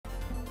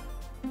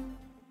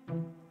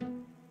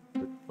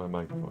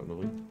mic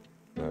finally.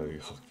 Now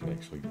you can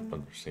actually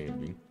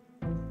understand me.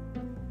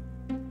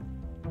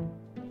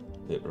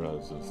 Didn't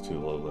realize it was too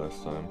low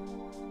last time.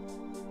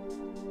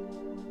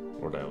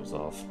 Or that was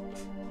off.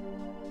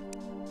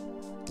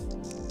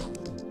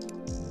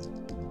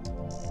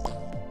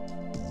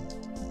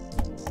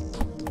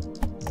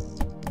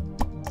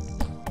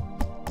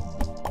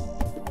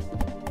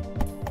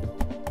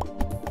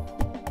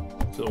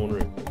 Still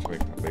wondering if I should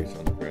make my base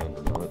underground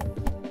or not.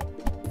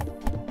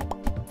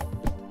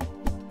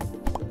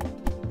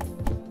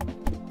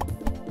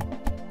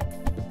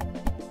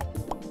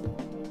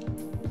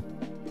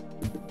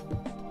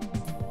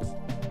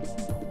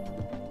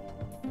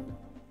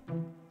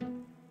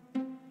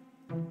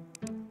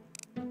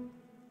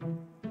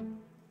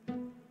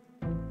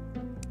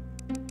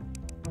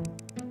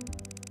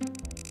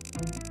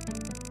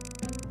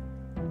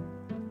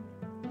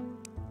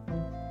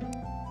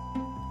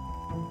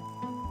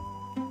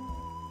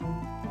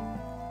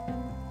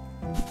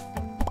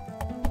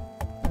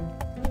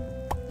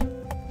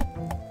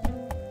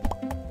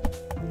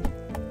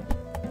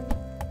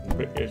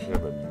 I should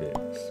have a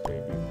mix,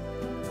 maybe.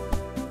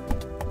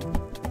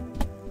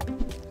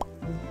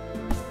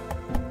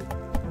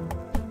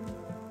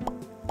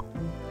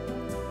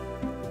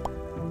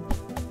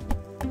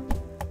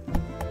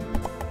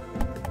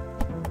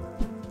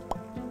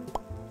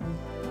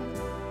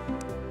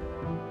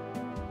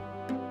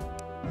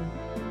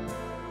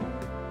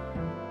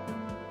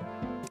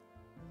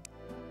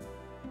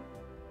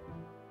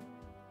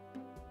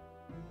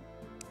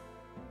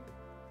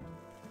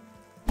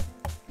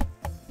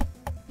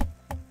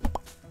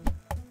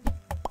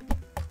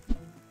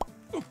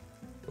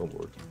 Oh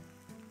Lord.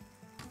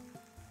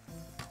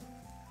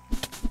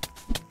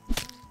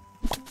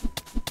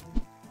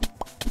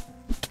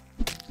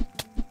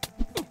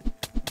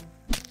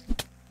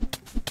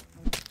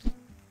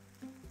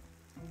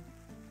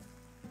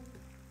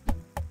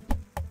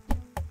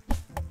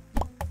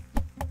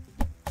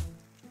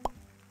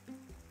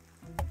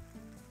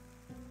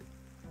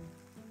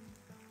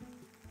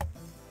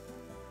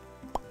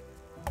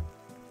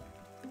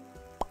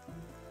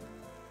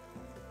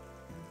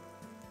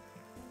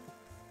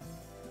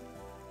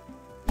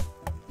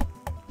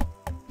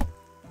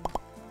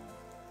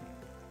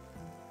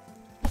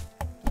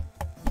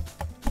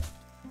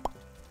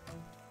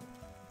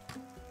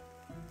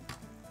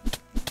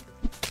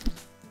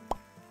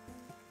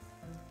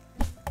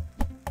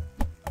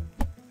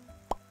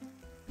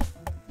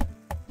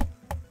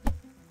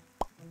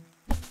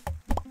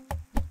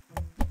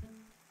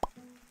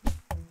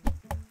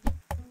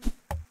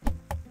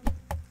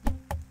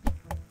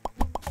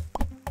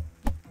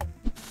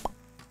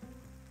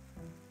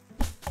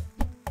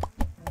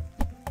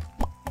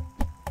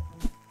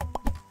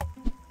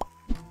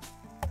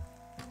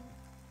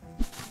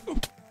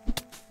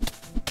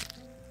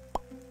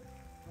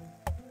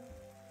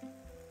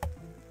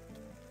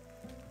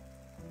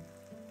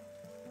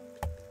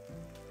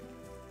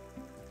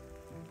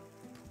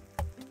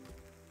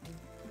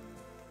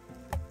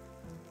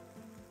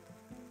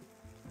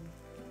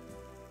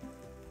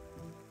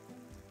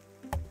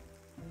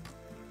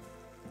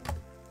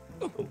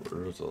 Oh,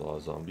 there's a lot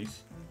of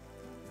zombies.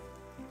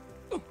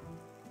 Yeah,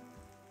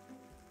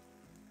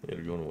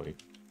 they're going away.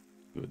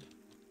 Good.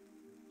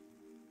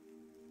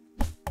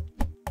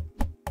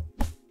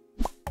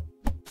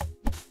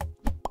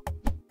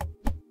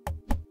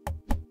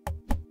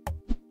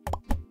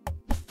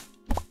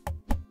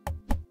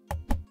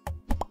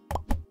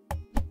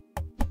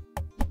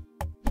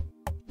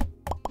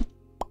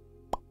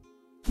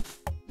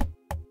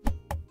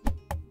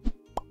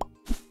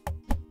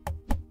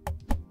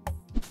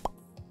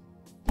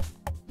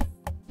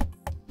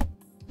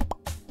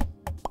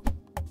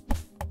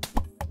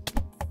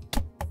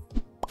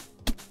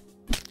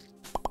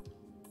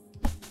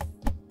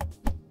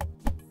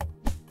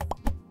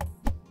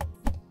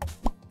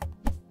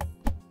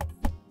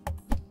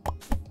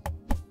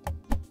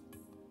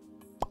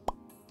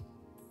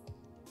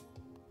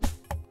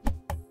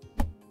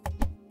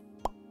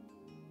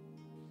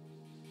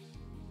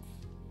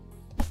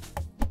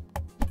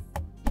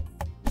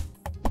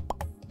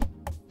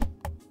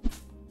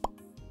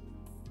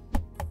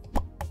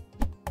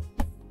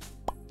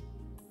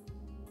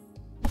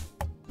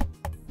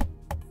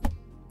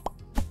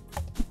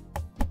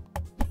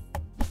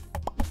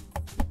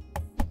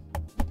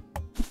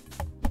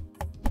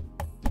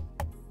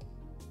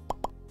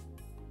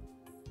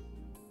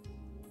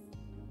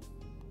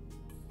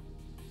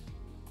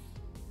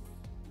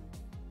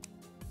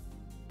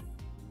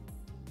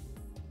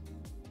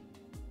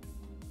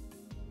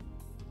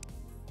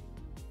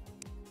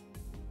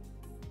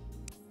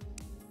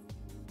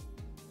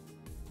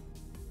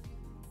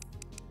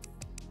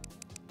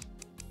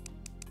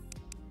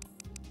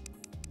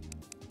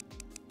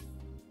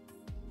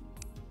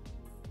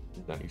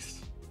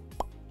 Nice.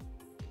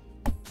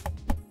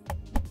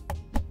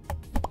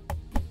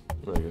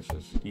 I guess I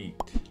should eat.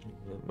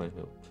 That might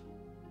help.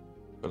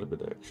 Quite a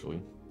bit,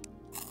 actually.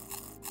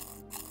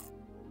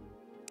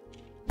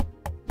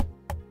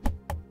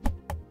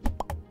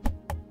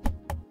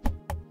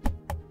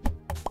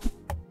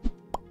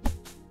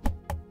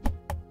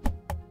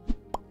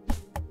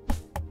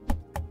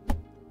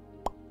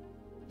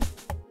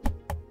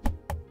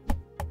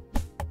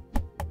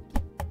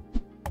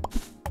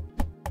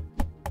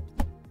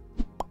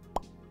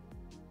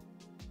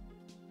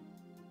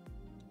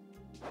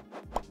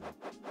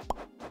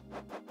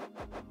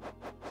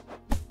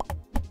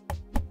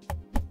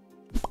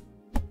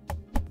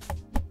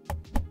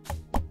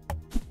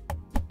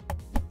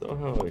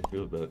 how he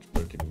feels about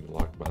getting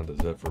locked behind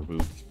the Zephyr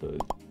boots,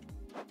 but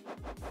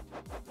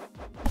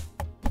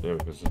yeah,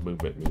 because his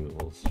movement being a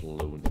little slow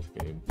in this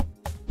game.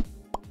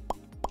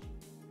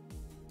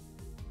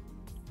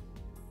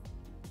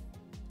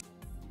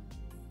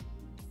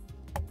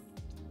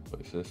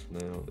 Place this now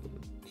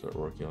and start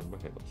working on my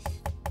house.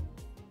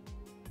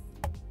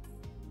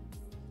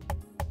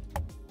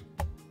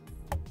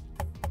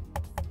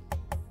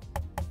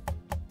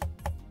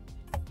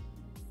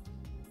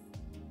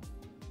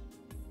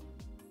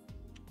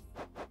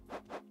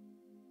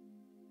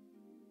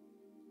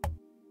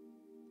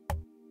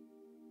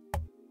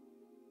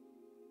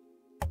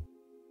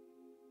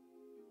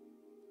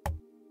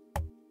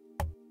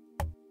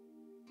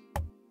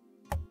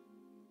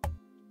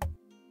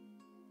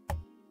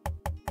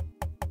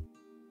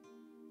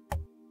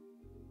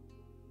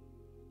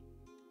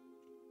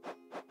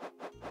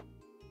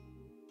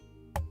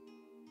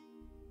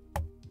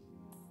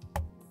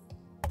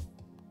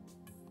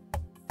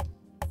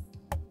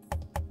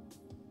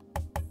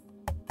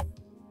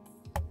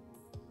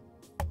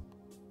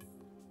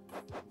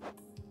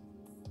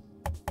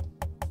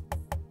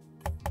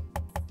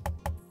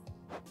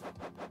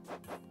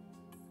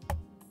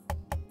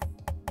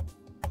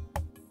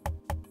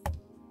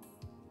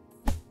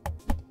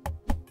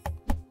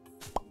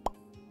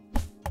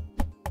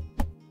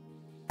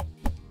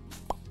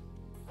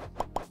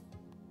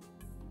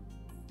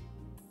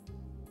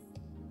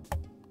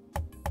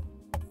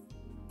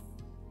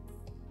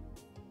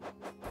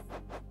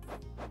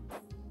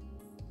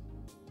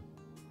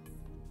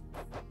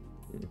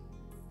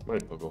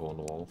 Might poke a hole in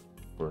the wall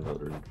for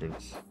another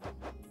entrance.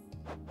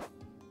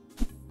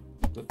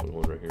 Definitely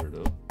one right here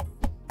though.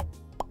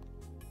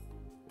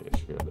 Yeah, it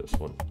should be on this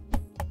one.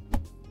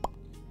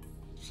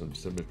 Some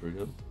symmetry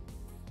up.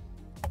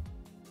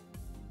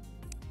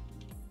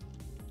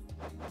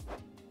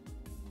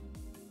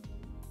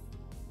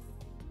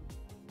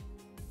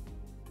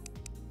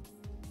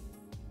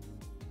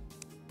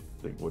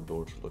 I think wood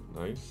doors look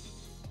nice.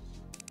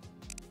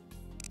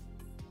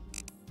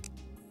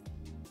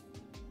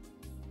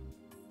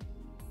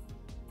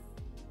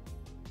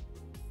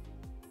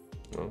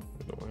 Well,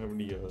 I don't have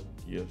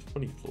any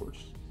funny floors.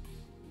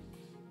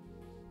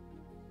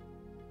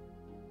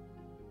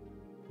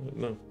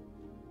 No.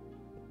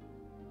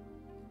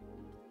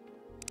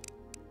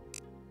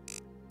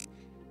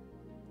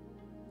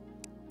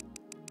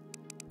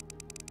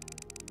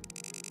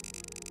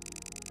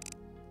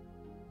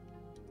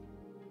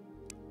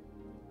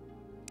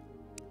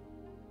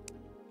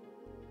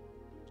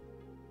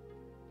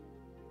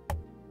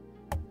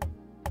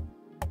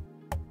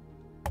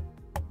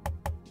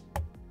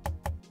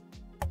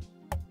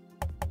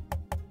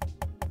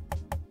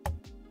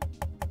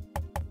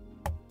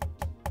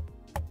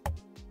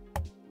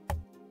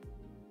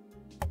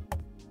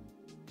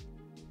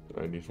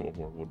 I need one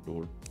more wood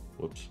door.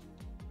 Whoops.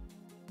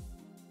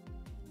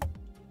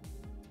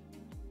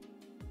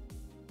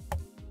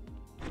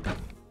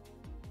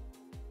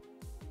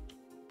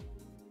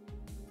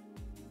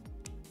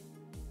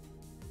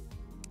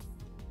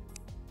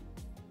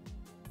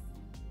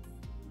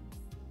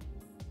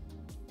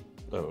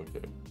 Oh, okay.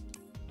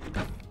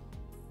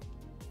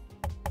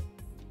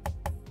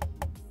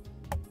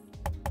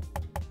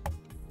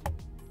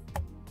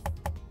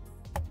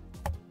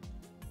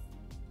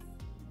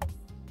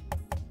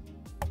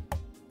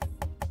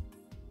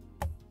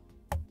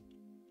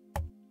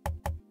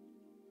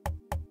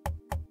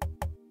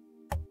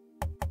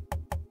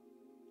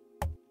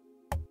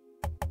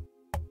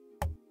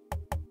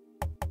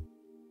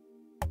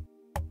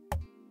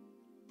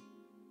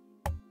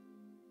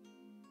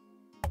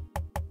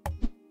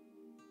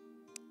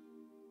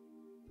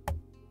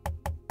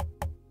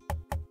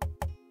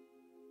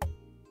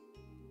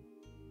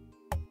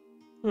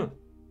 Huh.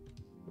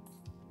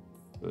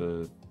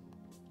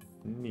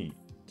 Neat.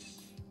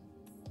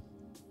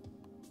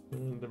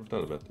 Never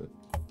thought about that.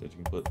 That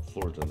you can put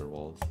floors under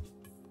walls.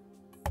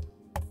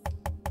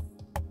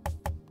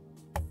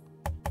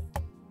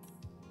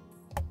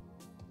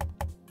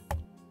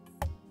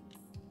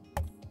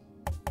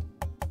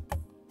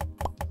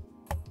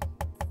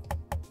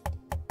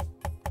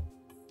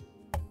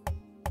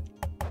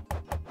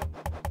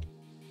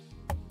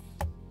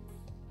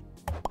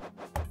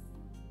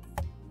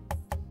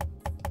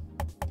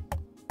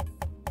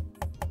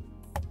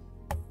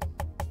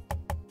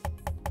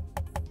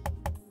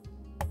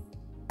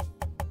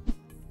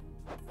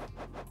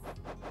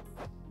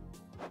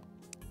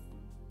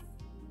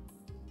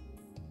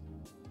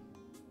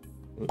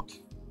 Oops.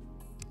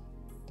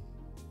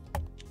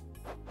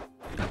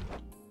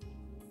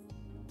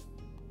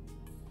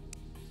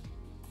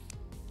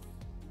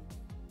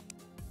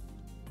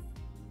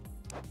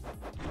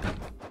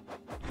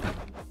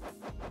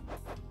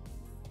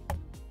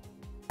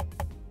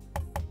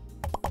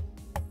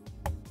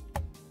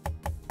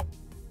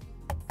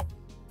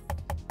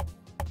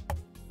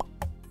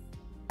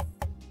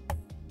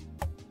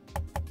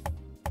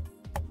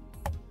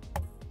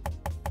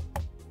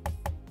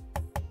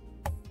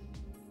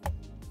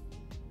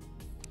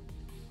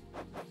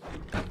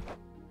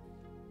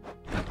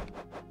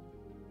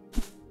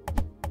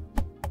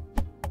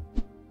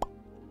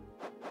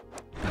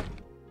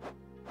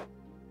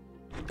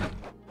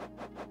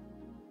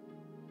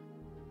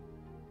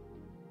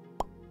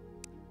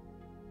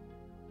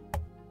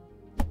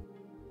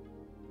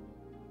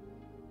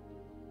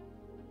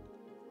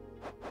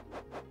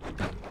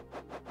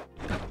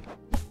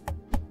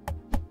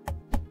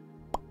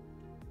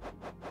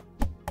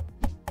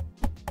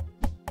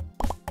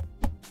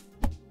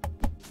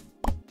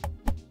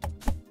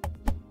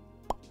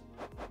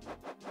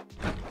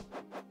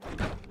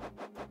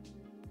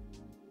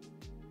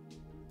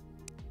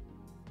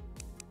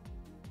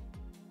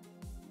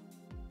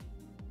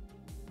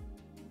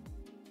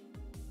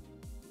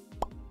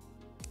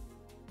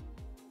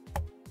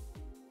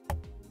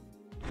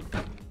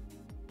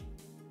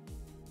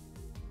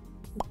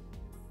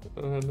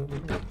 No.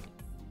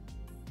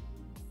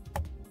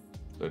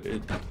 I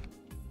did.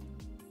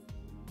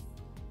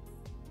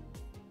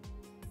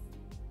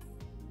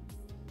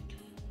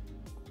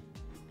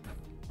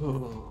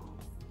 Oh.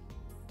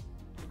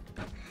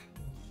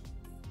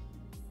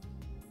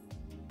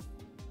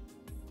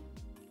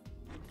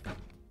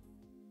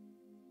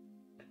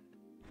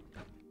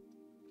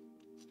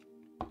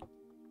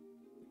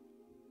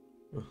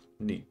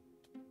 Neat.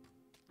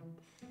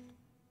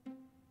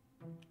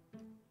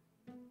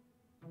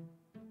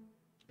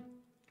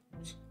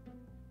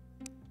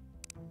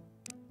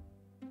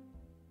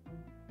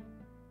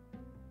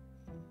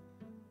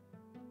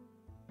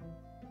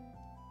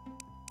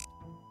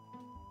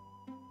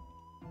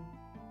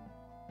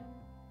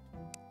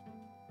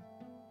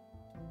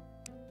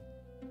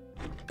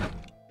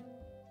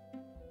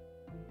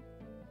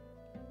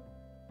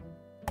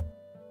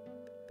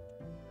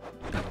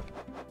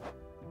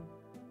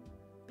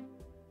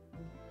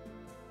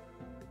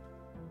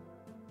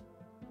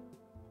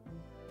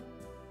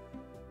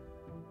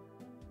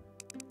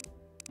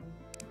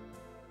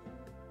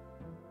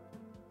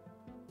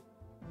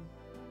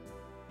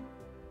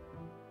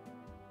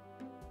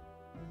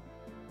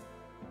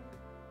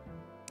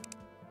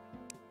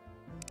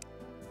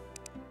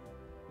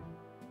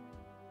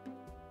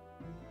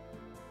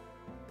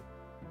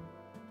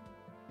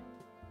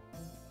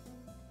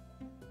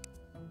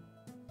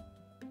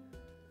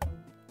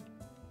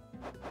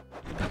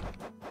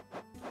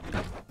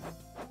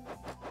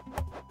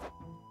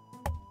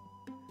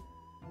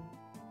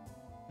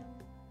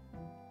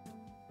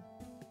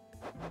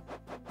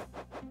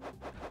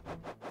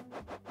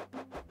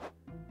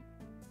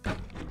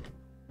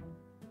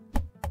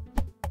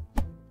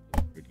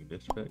 Reading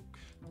this back.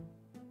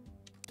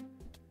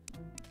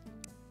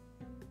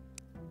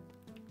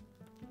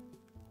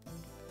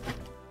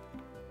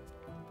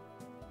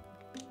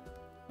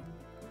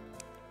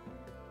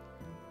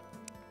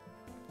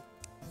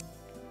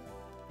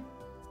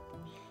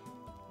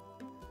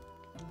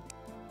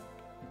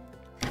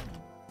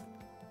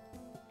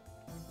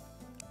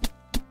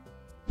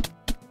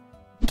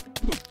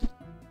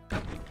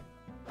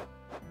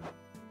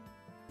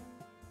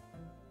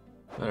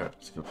 Alright,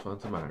 let's go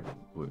find some iron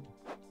wood.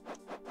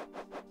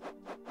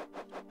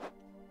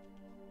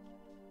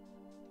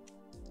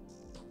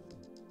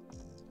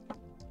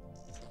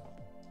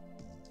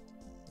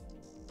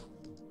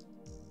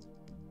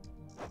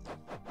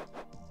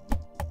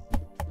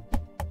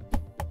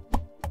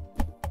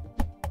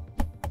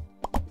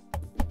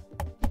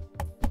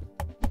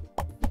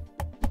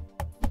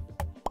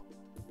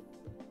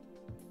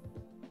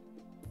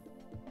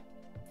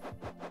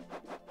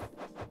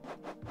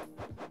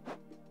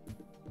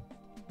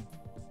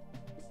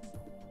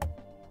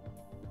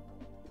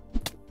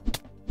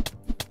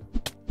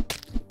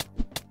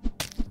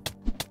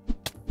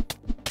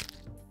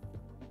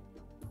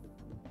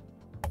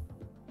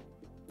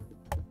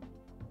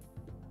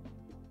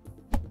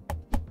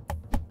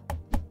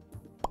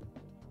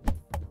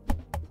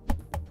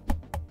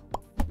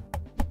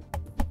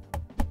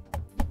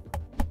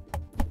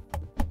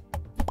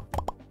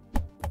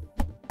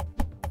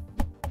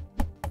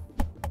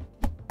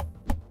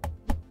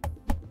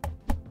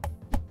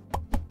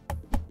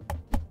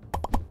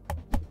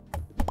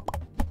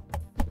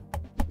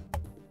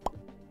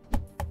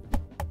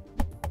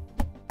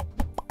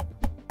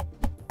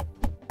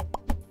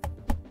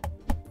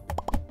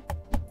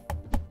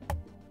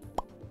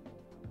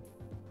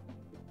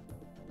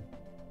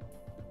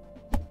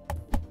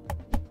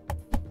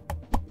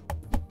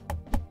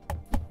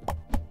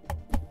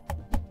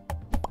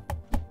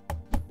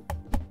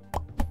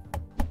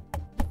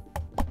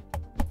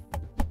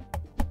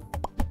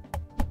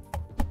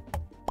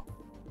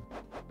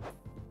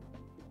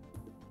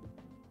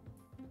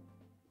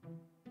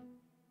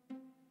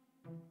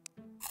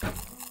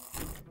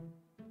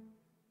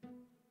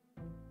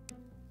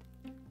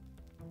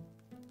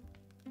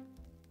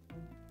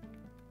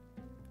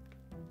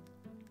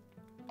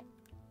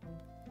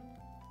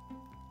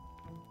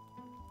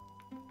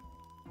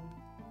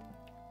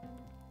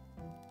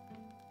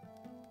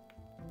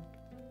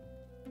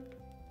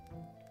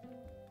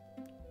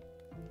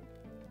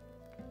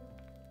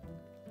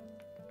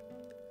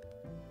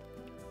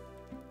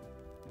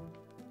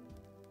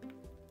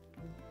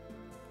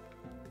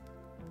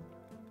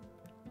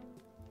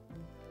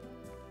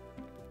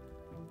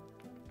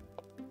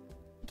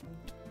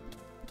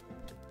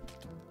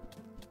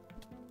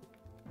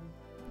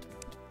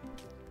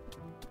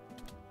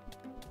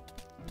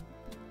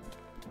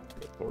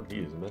 Or he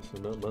is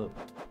messing them up.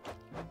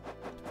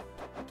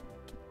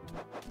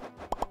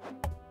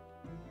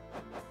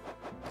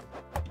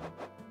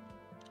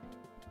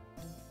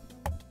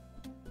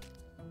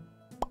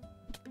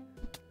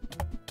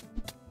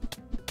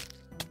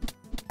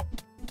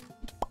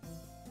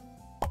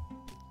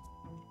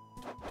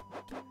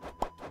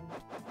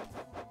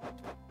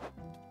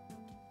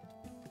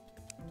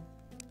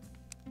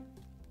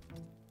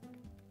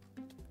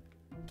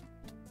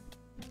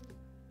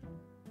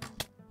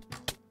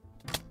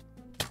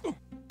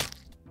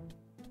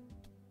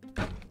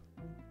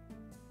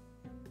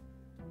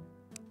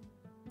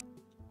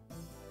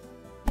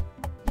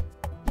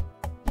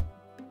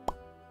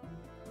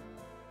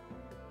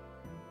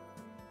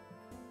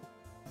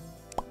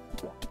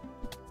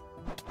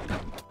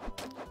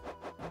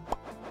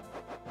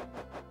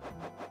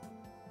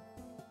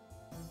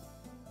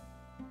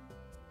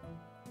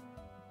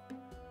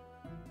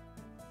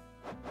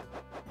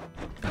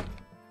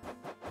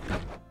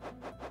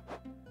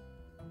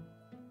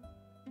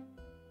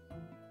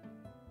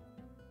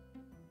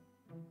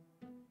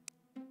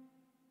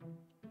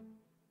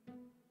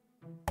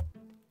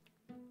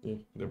 Yeah,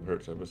 never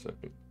hurts to have a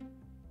second.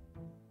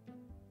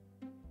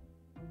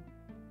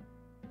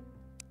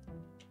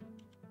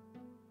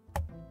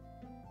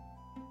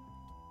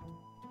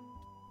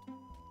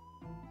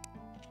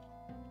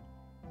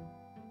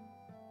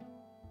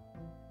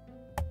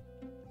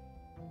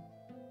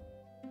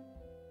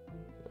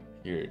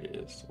 Here it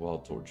is,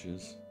 wild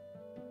torches.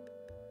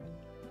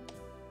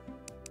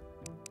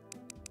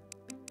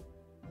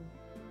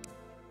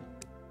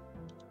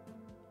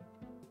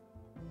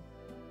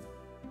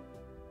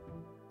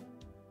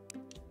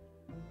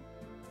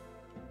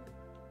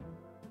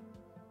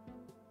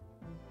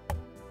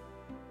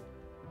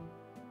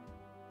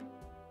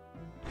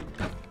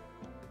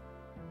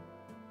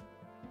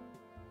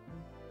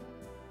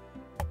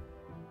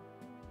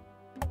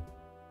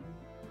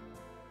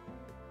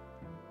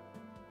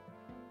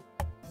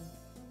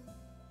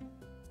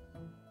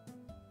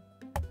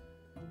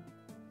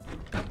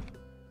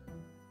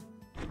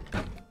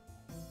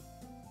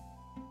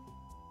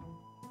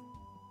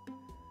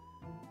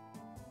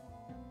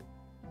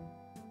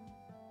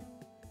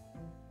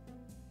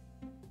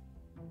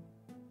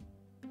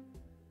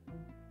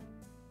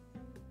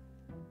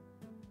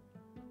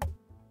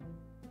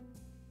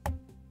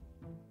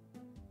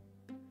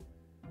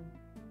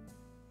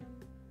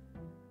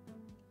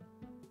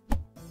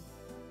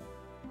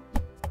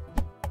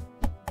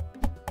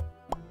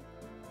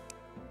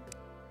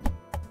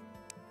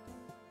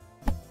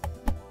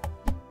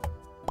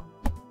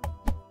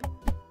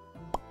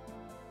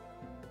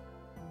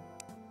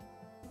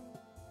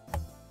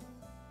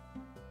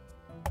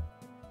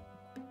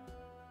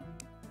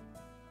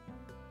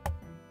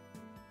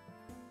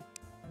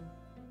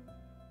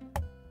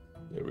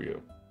 There we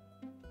go.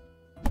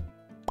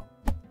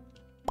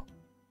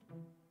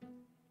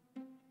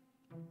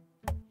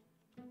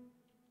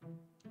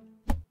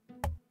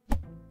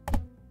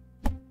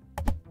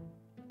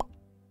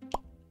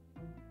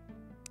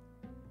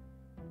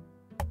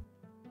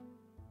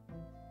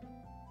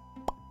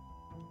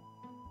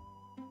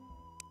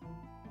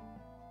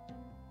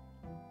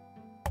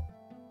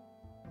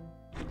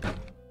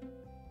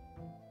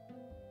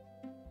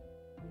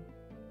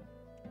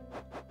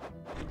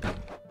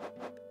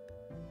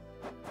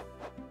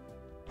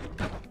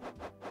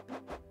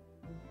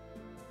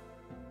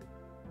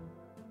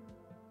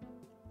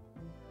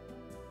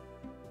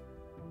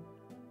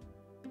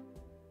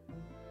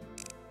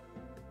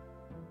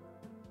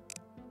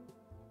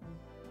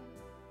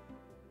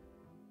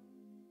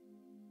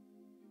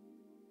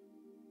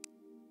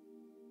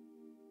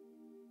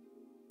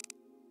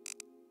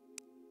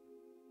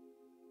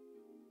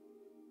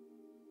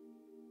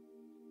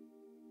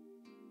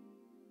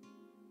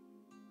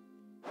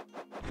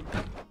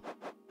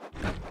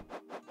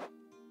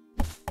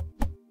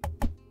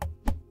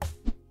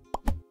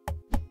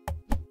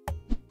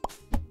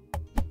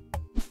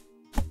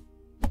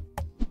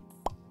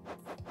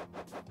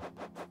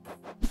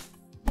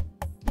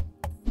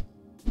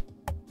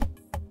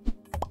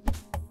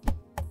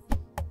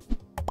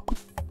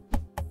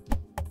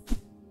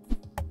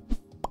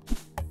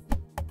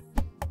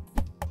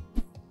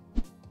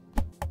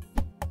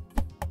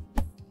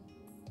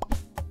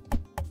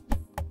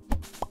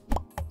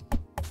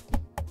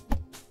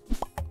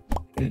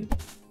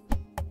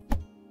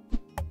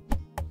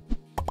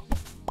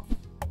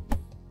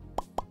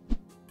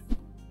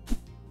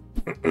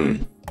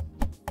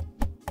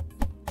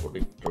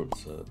 Big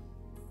throats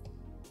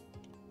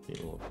being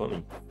a little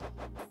funny.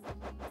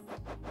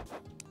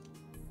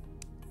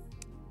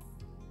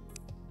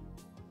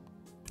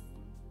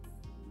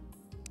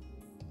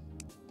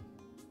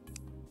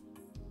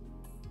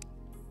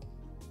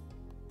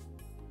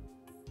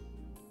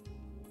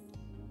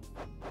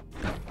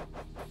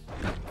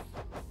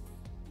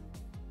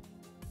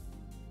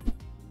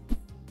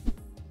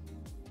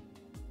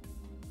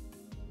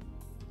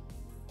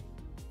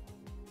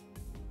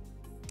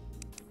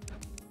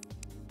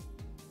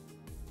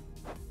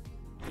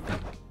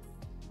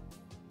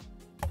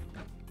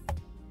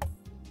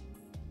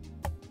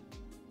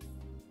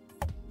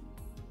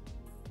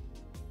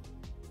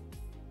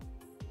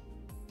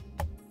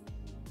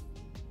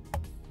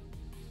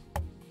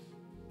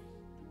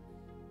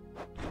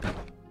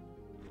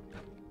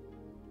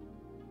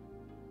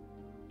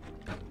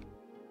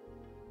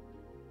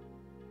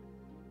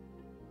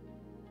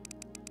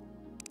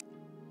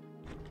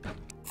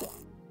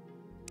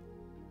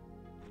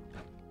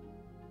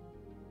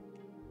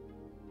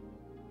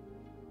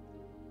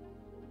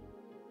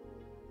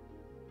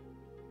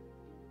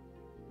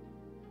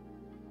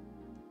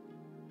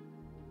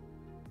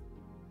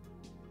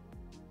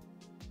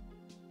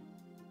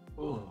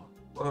 Oh,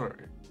 alright.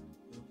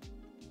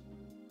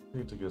 I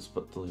think it's a good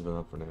spot to leave it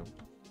up for now.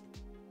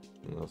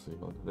 And I'll see you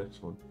on the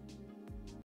next one.